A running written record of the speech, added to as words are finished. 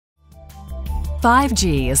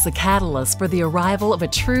5G is the catalyst for the arrival of a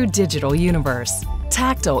true digital universe.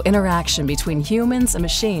 Tactile interaction between humans and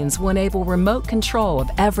machines will enable remote control of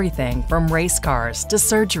everything from race cars to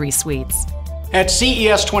surgery suites. At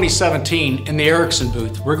CES 2017 in the Ericsson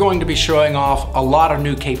booth, we're going to be showing off a lot of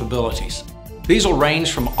new capabilities. These will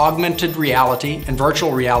range from augmented reality and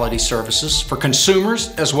virtual reality services for consumers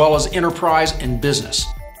as well as enterprise and business.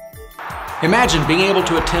 Imagine being able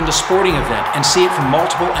to attend a sporting event and see it from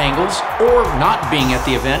multiple angles, or not being at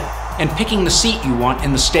the event and picking the seat you want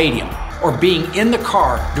in the stadium, or being in the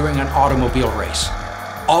car during an automobile race.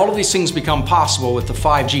 All of these things become possible with the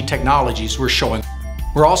 5G technologies we're showing.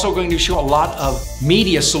 We're also going to show a lot of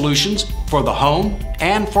media solutions for the home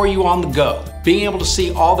and for you on the go. Being able to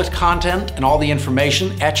see all the content and all the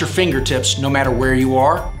information at your fingertips no matter where you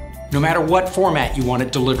are, no matter what format you want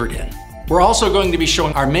it delivered in. We're also going to be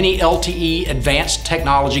showing our mini LTE advanced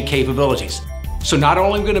technology capabilities. So not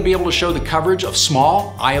only are we going to be able to show the coverage of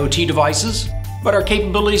small IoT devices, but our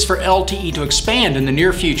capabilities for LTE to expand in the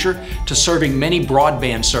near future to serving many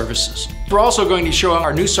broadband services. We're also going to show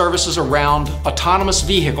our new services around autonomous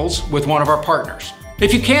vehicles with one of our partners.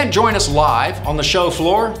 If you can't join us live on the show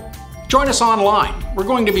floor, join us online. We're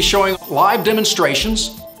going to be showing live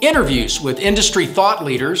demonstrations, interviews with industry thought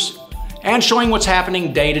leaders, and showing what's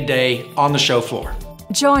happening day to day on the show floor.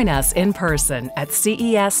 Join us in person at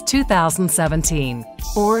CES 2017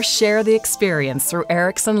 or share the experience through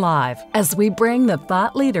Ericsson Live as we bring the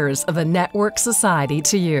thought leaders of the network society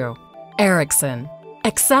to you. Ericsson,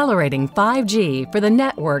 accelerating 5G for the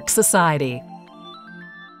network society.